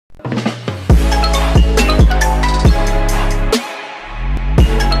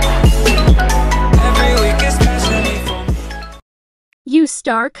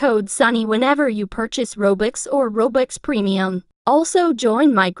star code Sunny whenever you purchase Robux or Robux Premium. Also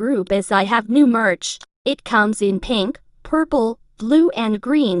join my group as I have new merch. It comes in pink, purple, blue and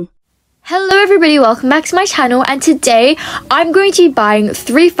green. Hello everybody, welcome back to my channel, and today I'm going to be buying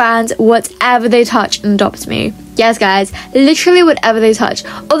 3 fans whatever they touch and adopt me. Yes guys, literally whatever they touch.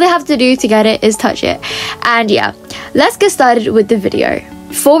 All they have to do to get it is touch it. And yeah, let's get started with the video.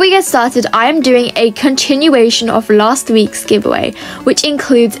 Before we get started, I am doing a continuation of last week's giveaway, which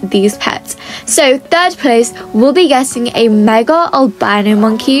includes these pets. So 3rd place will be getting a mega albino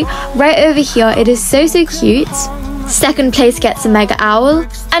monkey right over here. It is so cute. 2nd place gets a mega owl,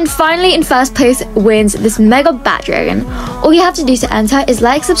 and finally in 1st place wins this mega bat dragon. All you have to do to enter is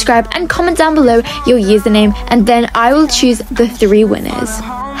like, subscribe and comment down below your username, and then I will choose the 3 winners.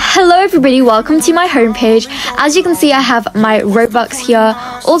 Hello everybody, welcome to my homepage. As you can see, I have my Robux here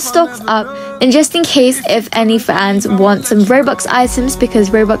all stocked up, and just in case if any fans want some Robux items, because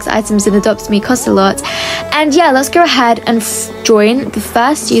Robux items in Adopt Me cost a lot. And yeah, let's go ahead and join the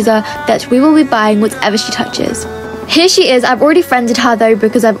first user that we will be buying whatever she touches. Here she is. I've already friended her though,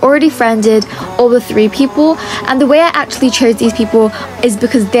 because I've already friended all the 3 people, and the way I actually chose these people is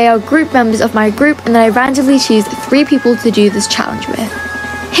because they are group members of my group, and then I randomly choose 3 people to do this challenge with.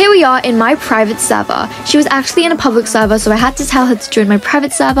 Here we are in my private server. She was actually in a public server, so I had to tell her to join my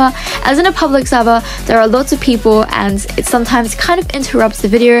private server. As in a public server, there are lots of people, and it sometimes kind of interrupts the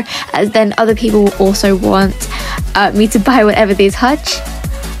video, as then other people will also want me to buy whatever they touch.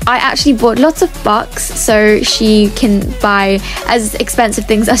 I actually bought lots of bucks so she can buy as expensive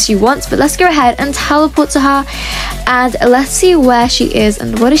things as she wants, but let's go ahead and teleport to her, and let's see where she is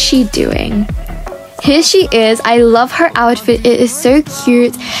and what is she doing. Here she is. I love her outfit. It is so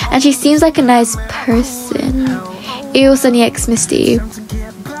cute and she seems like a nice person. Ew, SunnyxMisty.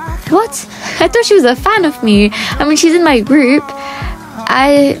 What? I thought she was a fan of me. I mean, she's in my group.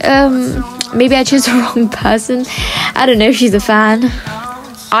 Maybe I chose the wrong person. I don't know if she's a fan.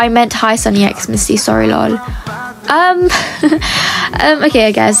 I meant hi SunnyxMisty, sorry lol. Okay,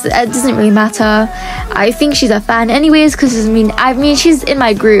 I guess it doesn't really matter. I think she's a fan anyways, because I mean she's in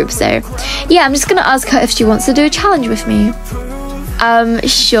my group, so yeah, I'm just gonna ask her if she wants to do a challenge with me.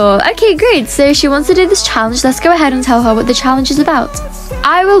 Sure. Okay, great. So she wants to do this challenge. Let's go ahead and tell her what the challenge is about.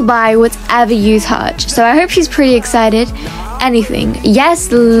 I will buy whatever you touch, so I hope she's pretty excited. Anything.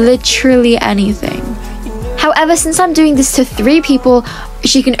 Yes, literally anything. However, since I'm doing this to 3 people,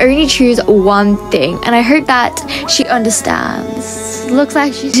 she can only choose one thing, and I hope that she understands. Looks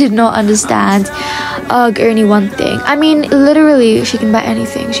like she did not understand. Ugh, only one thing. I mean, literally, she can buy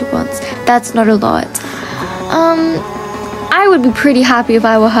anything she wants. That's not a lot. I would be pretty happy if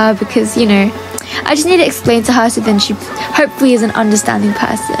I were her, because, you know, I just need to explain to her so then she hopefully is an understanding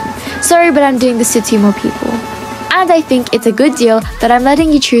person. Sorry, but I'm doing this to 2 more people. And I think it's a good deal that I'm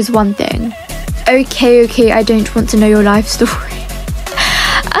letting you choose one thing. Okay, I don't want to know your life story.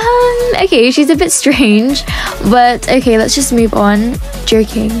 Okay, she's a bit strange, but okay, let's just move on.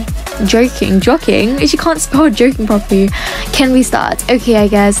 Joking. She can't spell joking properly. Can we start? Okay, I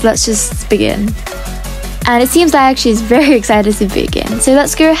guess let's just begin. And it seems like she's very excited to begin, so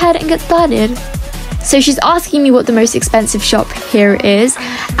let's go ahead and get started. So she's asking me what the most expensive shop here is,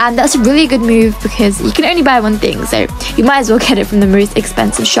 and that's a really good move because you can only buy one thing, so you might as well get it from the most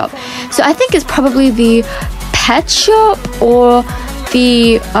expensive shop. So I think it's probably the pet shop or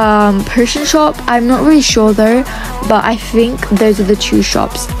the potion shop. I'm not really sure though, but I think those are the 2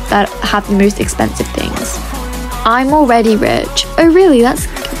 shops that have the most expensive things. I'm already rich. Oh really? That's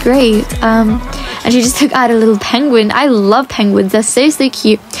great. And she just took out a little penguin. I love penguins. They're so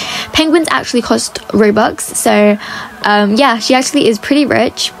cute. Penguins actually cost Robux, so yeah, she actually is pretty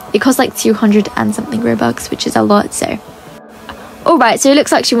rich. It costs like 200 and something Robux, which is a lot, so. Alright, so it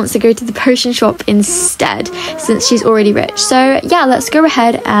looks like she wants to go to the potion shop instead, since she's already rich. So yeah, let's go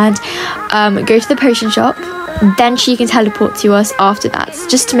ahead and go to the potion shop. Then she can teleport to us after that,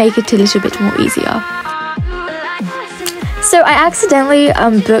 just to make it a little bit more easier. So I accidentally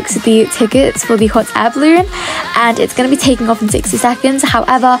booked the tickets for the hot air balloon, and it's going to be taking off in 60 seconds.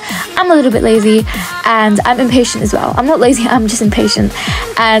 However, I'm a little bit lazy and I'm impatient as well. I'm not lazy, I'm just impatient.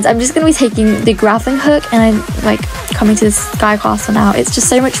 And I'm just going to be taking the grappling hook, and I'm like coming to the sky castle now. It's just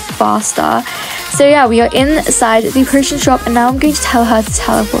so much faster. So yeah, we are inside the potion shop, and now I'm going to tell her to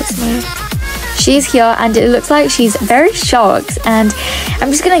teleport to me. She's here, and it looks like she's very shocked, and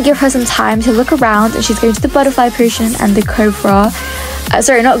I'm just gonna give her some time to look around. And she's going to the butterfly potion and the cobra,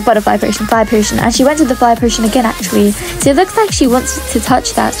 sorry, not butterfly potion, fly potion, and she went to the fly potion again actually. So it looks like she wants to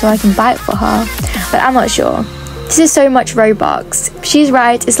touch that so I can buy it for her, but I'm not sure. This is so much Robux. she's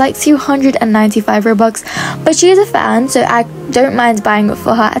right. It's like 295 Robux, but she is a fan, so I don't mind buying it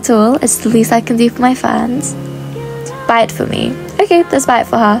for her at all. It's the least I can do for my fans. Buy it for me. Okay, let's buy it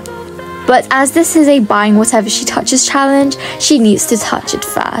for her. But as this is a buying whatever she touches challenge, she needs to touch it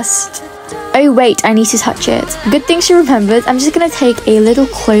first. Oh wait, I need to touch it. Good thing she remembered. I'm just gonna take a little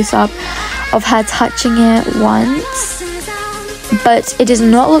close-up of her touching it once. But it does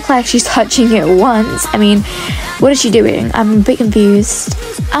not look like she's touching it once. I mean, what is she doing? I'm a bit confused.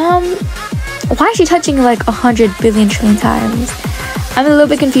 Why is she touching it like 100 billion trillion times? I'm a little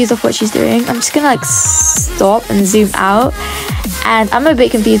bit confused of what she's doing. I'm just gonna like stop and zoom out. And I'm a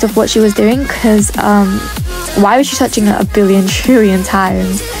bit confused of what she was doing because why was she touching it a billion trillion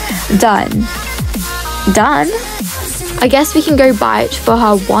times? Done. I guess we can go buy it for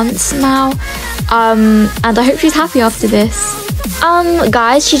her once now. And I hope she's happy after this.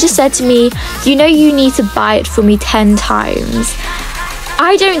 Guys, she just said to me, you know you need to buy it for me 10 times.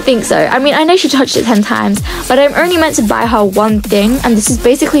 I don't think so. I mean, I know she touched it 10 times, but I'm only meant to buy her one thing, and this is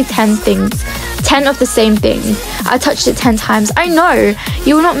basically 10 things. 10 of the same thing. I touched it 10 times. I know,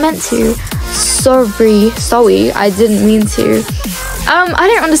 you were not meant to. Sorry, I didn't mean to. I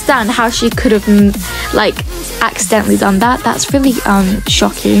don't understand how she could have, like, accidentally done that. That's really,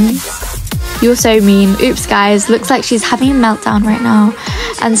 shocking. You're so mean. Oops, guys. Looks like she's having a meltdown right now.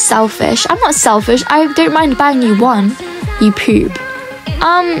 And selfish. I'm not selfish. I don't mind buying you one. You poop.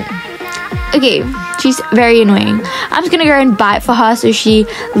 Okay. She's very annoying. I'm just gonna go and buy it for her so she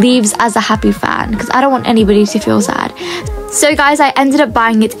leaves as a happy fan. Because I don't want anybody to feel sad. So guys, I ended up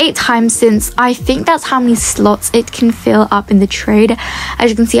buying it 8 times since I think that's how many slots it can fill up in the trade. As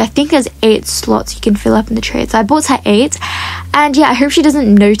you can see, I think there's 8 slots you can fill up in the trade. So I bought her 8. And yeah, I hope she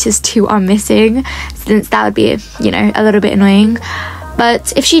doesn't notice 2 are missing, since that would be, you know, a little bit annoying.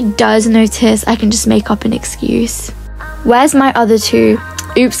 But if she does notice, I can just make up an excuse. Where's my other 2?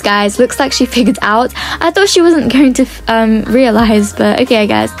 Oops, guys, looks like she figured out. I thought she wasn't going to realize, but okay,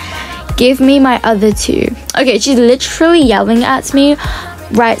 guys. Give me my other 2. Okay, she's literally yelling at me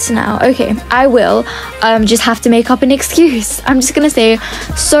right now. Okay, I will just have to make up an excuse. I'm just gonna say,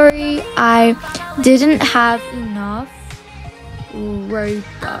 sorry, I didn't have enough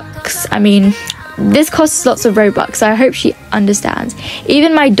Robux. I mean, this costs lots of Robux, so I hope she understands.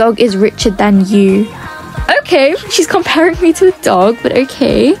 Even my dog is richer than you. Okay, she's comparing me to a dog, but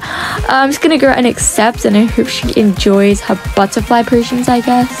okay. I'm just gonna go and accept, and I hope she enjoys her butterfly potions, I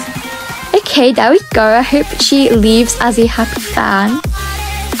guess. Okay, there we go. I hope she leaves as a happy fan.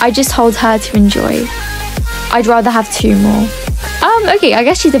 I just told her to enjoy. I'd rather have 2 more. Okay, I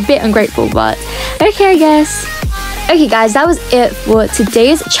guess she's a bit ungrateful, but okay, I guess. Okay, guys, that was it for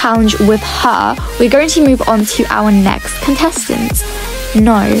today's challenge with her. We're going to move on to our next contestant.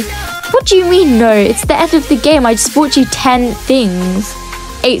 No. What do you mean, no? It's the end of the game. I just bought you 10 things.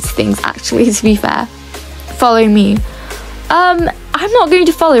 8 things, actually, to be fair. Follow me. I'm not going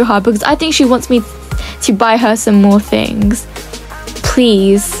to follow her because I think she wants me to buy her some more things.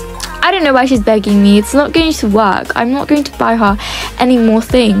 Please. I don't know why she's begging me. It's not going to work. I'm not going to buy her any more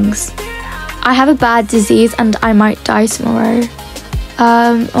things. I have a bad disease and I might die tomorrow.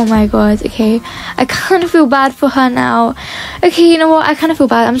 Oh my god, okay. I kind of feel bad for her now. Okay, you know what? I kind of feel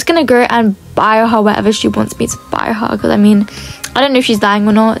bad. I'm just gonna go and buy her whatever she wants me to buy her. Because, I mean, I don't know if she's lying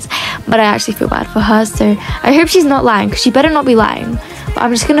or not, but I actually feel bad for her. So I hope she's not lying, because she better not be lying. But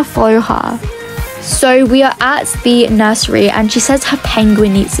I'm just gonna follow her. So we are at the nursery and she says her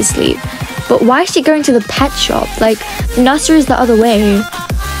penguin needs to sleep. But why is she going to the pet shop? Like, the nursery is the other way.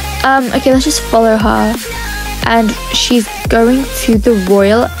 Okay, let's just follow her. And she's going to the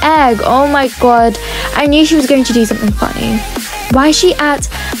royal egg. Oh my god, I knew she was going to do something funny. Why is she at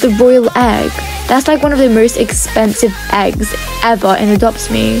the royal egg? That's like one of the most expensive eggs ever in Adopt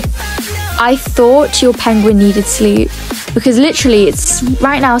Me. I thought your penguin needed sleep, because literally it's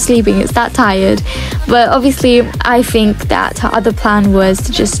right now sleeping, it's that tired. But obviously I think that her other plan was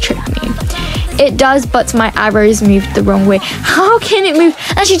to just trick me. It does, but my arrows moved the wrong way. How can it move?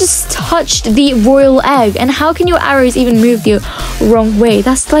 And she just touched the royal egg. And how can your arrows even move the wrong way?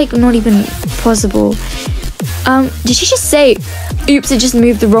 That's like not even possible. Did she just say, oops, it just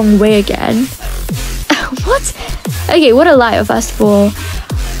moved the wrong way again? What? Okay, what a liar, first of all.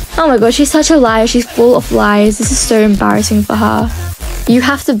 Oh my god, she's such a liar. She's full of lies. This is so embarrassing for her. You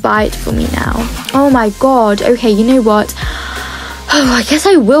have to buy it for me now. Oh my god. Okay, you know what? Oh, I guess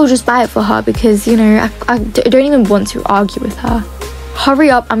I will just buy it for her because, you know, I don't even want to argue with her. Hurry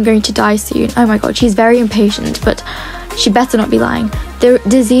up, I'm going to die soon. Oh my god, she's very impatient, but she better not be lying. The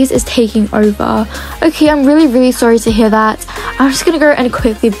disease is taking over. Okay, I'm really, really sorry to hear that. I'm just gonna go and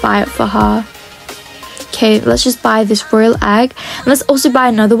quickly buy it for her. okay, let's just buy this royal egg. And let's also buy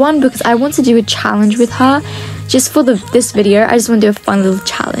another one because I want to do a challenge with her. Just for this video, I just want to do a fun little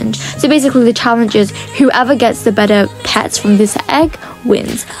challenge. So basically the challenge is whoever gets the better pets from this egg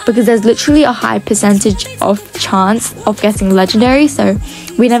wins. Because there's literally a high percentage of chance of getting legendary. So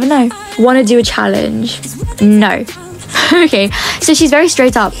we never know. Want to do a challenge? No. Okay, so she's very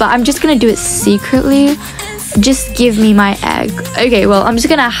straight up, but I'm just going to do it secretly. Just give me my egg. Okay, well, I'm just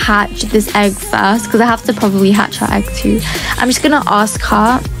gonna hatch this egg first because I have to probably hatch her egg too. I'm just gonna ask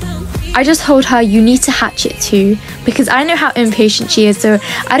her. I just told her you need to hatch it too because I know how impatient she is, so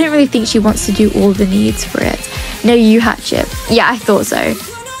I don't really think she wants to do all the needs for it. No, you hatch it. Yeah, I thought so.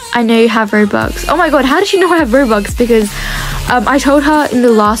 I know you have Robux. Oh my god, how did she know I have Robux? Because I told her in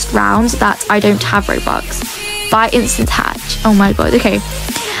the last round that I don't have Robux. Buy instant hatch. Oh my god, okay.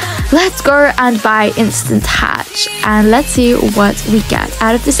 Let's go and buy instant hatch and let's see what we get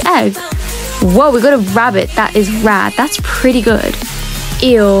out of this egg. Whoa, we got a rabbit. That is rad. That's pretty good.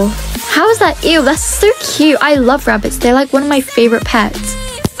 Ew. How is that ew? That's so cute. I love rabbits. They're like one of my favorite pets.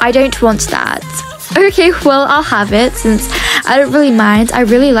 I don't want that. Okay, well, I'll have it since I don't really mind. I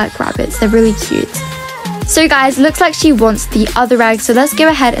really like rabbits. They're really cute. So guys, looks like she wants the other egg, so let's go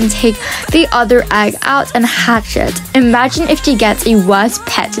ahead and take the other egg out and hatch it. Imagine if she gets a worse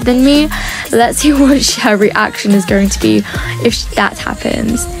pet than me. Let's see what her reaction is going to be if that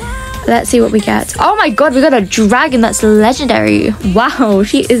happens. Let's see what we get. Oh my god, we got a dragon that's legendary. Wow,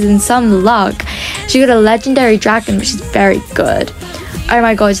 she is in some luck. She got a legendary dragon, which is very good. Oh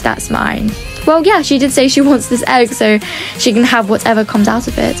my god, that's mine. Well, yeah, she did say she wants this egg, so she can have whatever comes out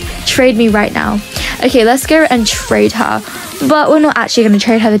of it. Trade me right now. Okay, let's go and trade her. But we're not actually going to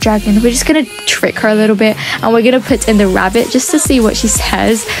trade her the dragon. We're just going to trick her a little bit. And we're going to put in the rabbit just to see what she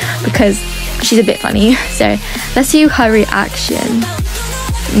says. Because she's a bit funny. So, let's see her reaction.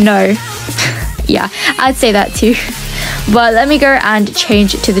 No. Yeah, I'd say that too. But let me go and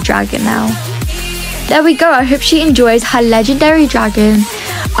change it to the dragon now. There we go. I hope she enjoys her legendary dragon.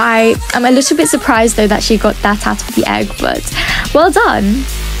 I am a little bit surprised though that she got that out of the egg, but well done.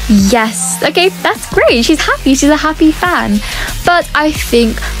 Yes, okay, that's great. She's happy. She's a happy fan. But I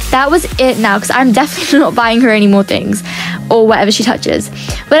think that was it now because I'm definitely not buying her any more things or whatever she touches.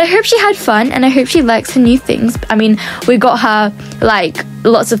 But I hope she had fun and I hope she likes her new things. I mean, we got her like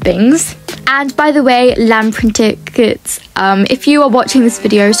lots of things. And by the way, Lamprint tickets, if you are watching this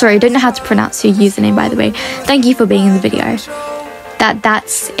video, sorry, I don't know how to pronounce your username, by the way. Thank you for being in the video.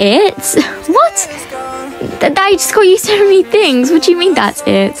 That's it? What? I just got you so many things. What do you mean that's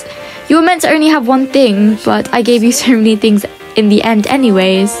it? You were meant to only have one thing, but I gave you so many things in the end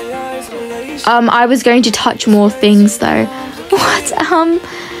anyways. I was going to touch more things though. What?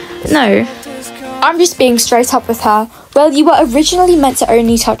 No. I'm just being straight up with her. Well, you were originally meant to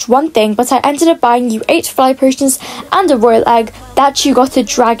only touch one thing, but I ended up buying you 8 fly potions and a royal egg that you got a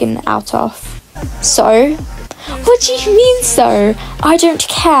dragon out of. So? What do you mean so? I don't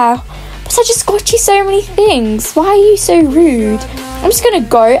care. But I just got you so many things. Why are you so rude? I'm just gonna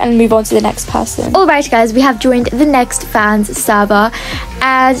go and move on to the next person. Alright guys, we have joined the next fan's server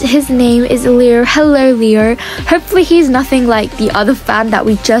and his name is Leo. Hello Leo. Hopefully he's nothing like the other fan that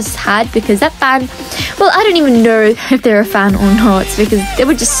we just had because that fan, well, I don't even know if they're a fan or not because they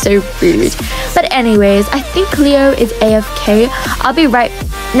were just so rude. But anyways, I think Leo is AFK. I'll be right,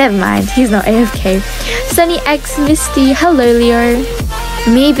 never mind, he's not AFK. SunnyxMisty. Hello Leo.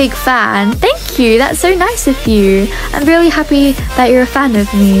 Me, big fan. Thank you, that's so nice of you. I'm really happy that you're a fan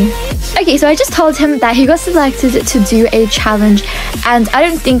of me. Okay, so I just told him that he got selected to do a challenge and I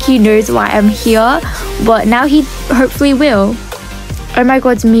don't think he knows why I'm here, but now he hopefully will. Oh my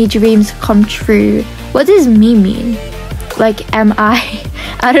god, me dreams come true. What does me mean? Like, am I?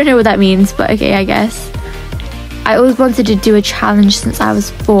 I don't know what that means, but okay, I guess. I always wanted to do a challenge since I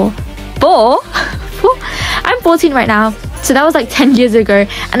was 4. 4? I'm 14 right now. So that was like 10 years ago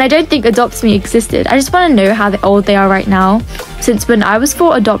and I don't think Adopt Me existed. I just want to know how old they are right now. Since when I was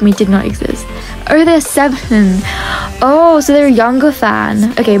 4, Adopt Me did not exist. Oh, they're 7. Oh, so they're a younger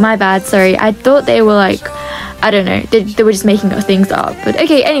fan. Okay, my bad, sorry. I thought they were like, I don't know, they were just making things up. But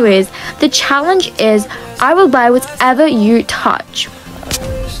okay, anyways, the challenge is I will buy whatever you touch.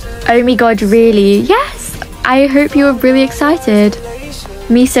 Oh my god, really? Yes! I hope you are really excited.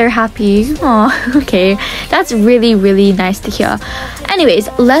 Me so happy. Oh, okay. That's really, really nice to hear. Anyways,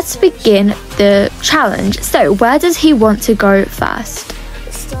 let's begin the challenge. So, where does he want to go first?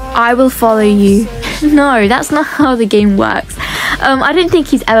 I will follow you. No, that's not how the game works. I don't think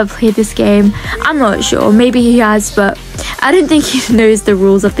he's ever played this game. I'm not sure. Maybe he has, but I don't think he knows the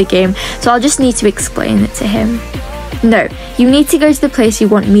rules of the game. So I'll just need to explain it to him. No, you need to go to the place you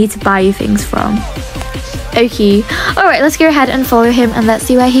want me to buy you things from. Okay. Alright, let's go ahead and follow him and let's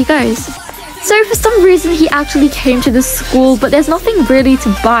see where he goes. So for some reason he actually came to the school, but there's nothing really to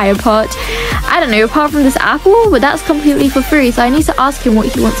buy apart from this apple, but that's completely for free. So I need to ask him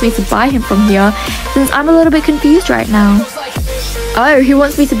what he wants me to buy him from here, since I'm a little bit confused right now. Oh, he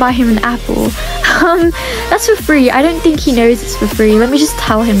wants me to buy him an apple. That's for free. I don't think he knows it's for free. Let me just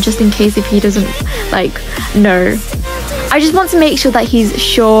tell him just in case if he doesn't know. I just want to make sure that he's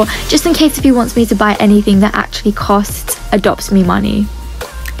sure, just in case if he wants me to buy anything that actually costs Adopt Me money.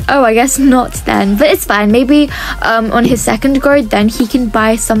 Oh, I guess not then, but it's fine. Maybe on his second go, then he can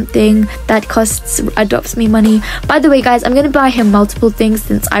buy something that costs Adopt Me money. By the way, guys, I'm gonna buy him multiple things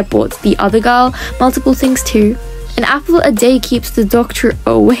since I bought the other girl multiple things too. An apple a day keeps the doctor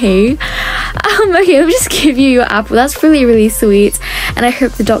away. Okay, let me just give you your apple. That's really, really sweet, and I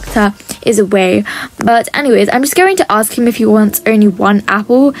hope the doctor is away. But anyways, I'm just going to ask him if he wants only one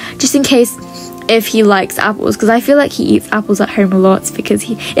apple, just in case if he likes apples, because I feel like he eats apples at home a lot, because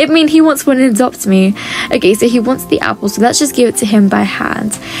he wants one and Adopt Me. Okay, so he wants the apple, so let's just give it to him by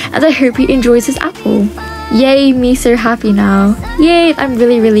hand, and I hope he enjoys his apple. Yay, me so happy now. Yay, I'm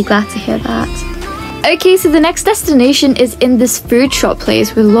really, really glad to hear that. Okay, so the next destination is in this food shop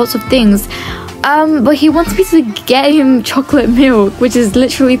place with lots of things. But he wants me to get him chocolate milk, which is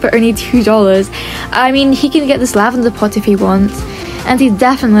literally for only $2. I mean, he can get this lavender pot if he wants, and he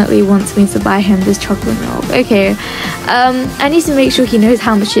definitely wants me to buy him this chocolate milk. Okay, I need to make sure he knows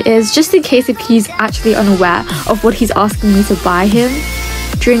how much it is, just in case if he's actually unaware of what he's asking me to buy him.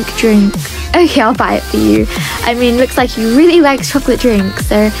 Drink. Okay, I'll buy it for you. I mean, looks like he really likes chocolate drink,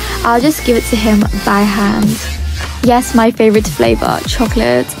 so I'll just give it to him by hand. Yes, my favorite flavor,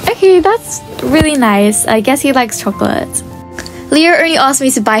 chocolate. Okay, that's really nice. I guess he likes chocolate. Leo only asked me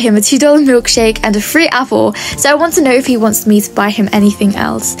to buy him a $2 milkshake and a free apple, so I want to know if he wants me to buy him anything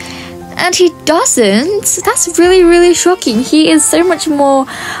else. And he doesn't. That's really, really shocking. He is so much more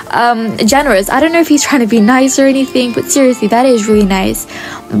generous. I don't know if he's trying to be nice or anything, but seriously, that is really nice.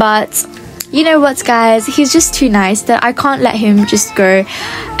 But you know what, guys? He's just too nice that I can't let him just go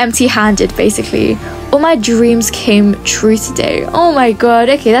empty-handed, basically. All my dreams came true today. Oh my god,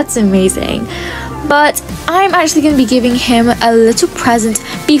 okay, that's amazing. But I'm actually going to be giving him a little present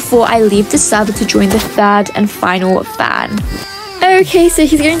before I leave the server to join the third and final fan. Okay, so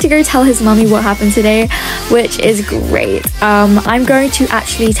he's going to go tell his mummy what happened today, which is great. I'm going to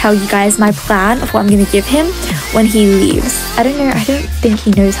actually tell you guys my plan of what I'm going to give him when he leaves. I don't think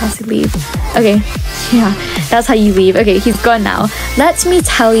he knows how to leave. Okay, yeah, that's how you leave. Okay, he's gone now. Let me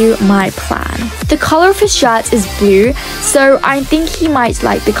tell you my plan. The color of his shirt is blue, so I think he might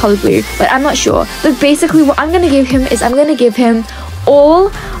like the color blue, but I'm not sure. But basically what I'm going to give him is I'm going to give him all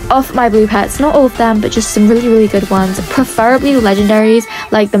of my blue pets, not all of them, but just some really, really good ones, preferably legendaries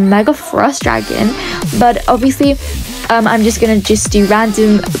like the Mega Frost Dragon. But obviously I'm just gonna do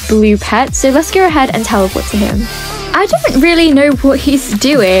random blue pets, so let's go ahead and teleport to him. I don't really know what he's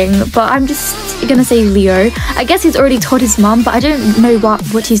doing, but I'm just gonna say Leo. I guess he's already told his mum, but I don't know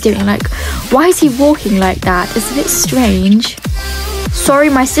what he's doing. Like, why is he walking like that? It's a bit strange. Sorry,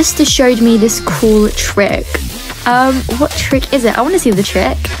 my sister showed me this cool trick. What trick is it? I want to see the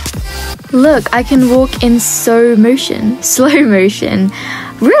trick. Look, I can walk in slow motion.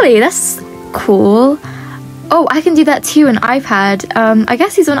 Really? That's cool. Oh, I can do that too on iPad. I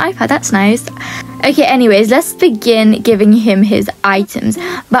guess he's on iPad. That's nice. Okay, anyways, let's begin giving him his items.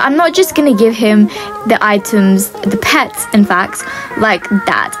 But I'm not just gonna give him the items, the pets, in fact, like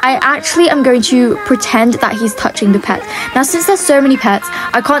that. I actually am going to pretend that he's touching the pets. Now, since there's so many pets,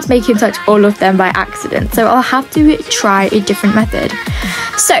 I can't make him touch all of them by accident. So I'll have to try a different method.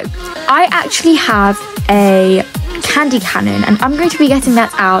 So, I actually have a candy cannon, and I'm going to be getting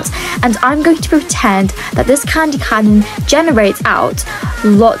that out, and I'm going to pretend that this candy cannon generates out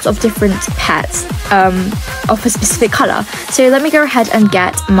lots of different pets of a specific color. So let me go ahead and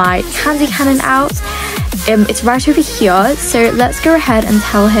get my candy cannon out. It's right over here, so let's go ahead and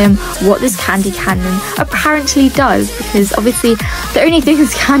tell him what this candy cannon apparently does, because obviously the only thing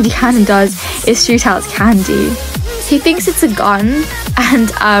this candy cannon does is shoot out candy. He thinks it's a gun,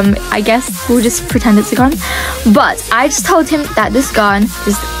 and I guess we'll just pretend it's a gun. But I just told him that this gun,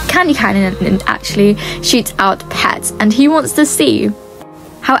 this candy cannon, actually shoots out pets, and he wants to see.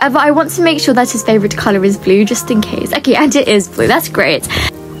 However, I want to make sure that his favorite color is blue, just in case. Okay, and it is blue. That's great.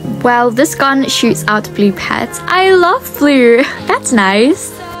 Well, this gun shoots out blue pets. I love blue. That's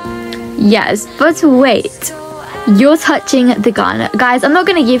nice. Yes, but wait. You're touching the gun. Guys, I'm not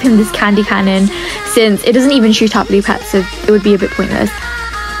going to give him this candy cannon since it doesn't even shoot out blue pets, so it would be a bit pointless.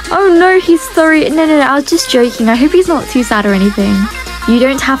 Oh no, he's sorry. No, I was just joking. I hope he's not too sad or anything. You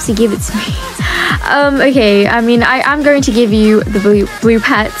don't have to give it to me. Okay, I mean, I am going to give you the blue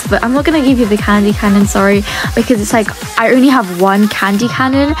pets, but I'm not going to give you the candy cannon, sorry, because it's like, I only have one candy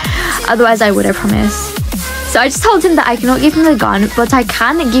cannon, otherwise I would, I promise. So I just told him that I cannot give him the gun, but I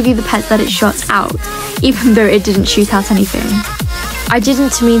can give you the pet that it shot out, even though it didn't shoot out anything. I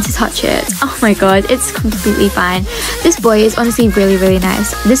didn't mean to touch it. Oh my god, it's completely fine. This boy is honestly really, really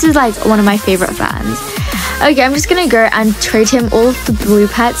nice. This is like one of my favorite fans. Okay, I'm just gonna go and trade him all of the blue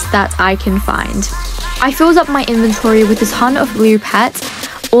pets that I can find. I filled up my inventory with a ton of blue pets,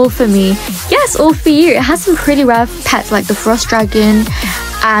 all for me. Yes, all for you. It has some pretty rare pets like the frost dragon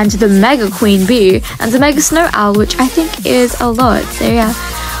and the mega queen bee and the mega snow owl, which I think is a lot. So yeah.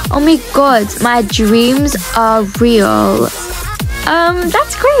 Oh my god, my dreams are real.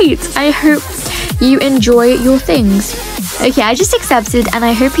 That's great. I hope you enjoy your things. Okay, I just accepted and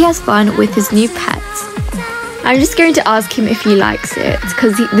I hope he has fun with his new pets. I'm just going to ask him if he likes it,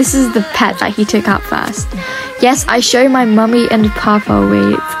 because this is the pet that he took out first. Yes, I show my mummy and papa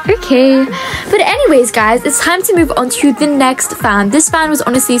wait. Okay. But anyways, guys, it's time to move on to the next fan. This fan was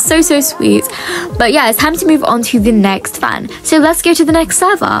honestly so sweet. But yeah, it's time to move on to the next fan. So let's go to the next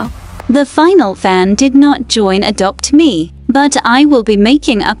server. The final fan did not join Adopt Me, but I will be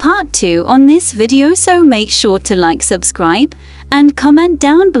making a part 2 on this video, so make sure to like, subscribe, and comment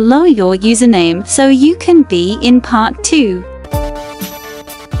down below your username so you can be in part 2.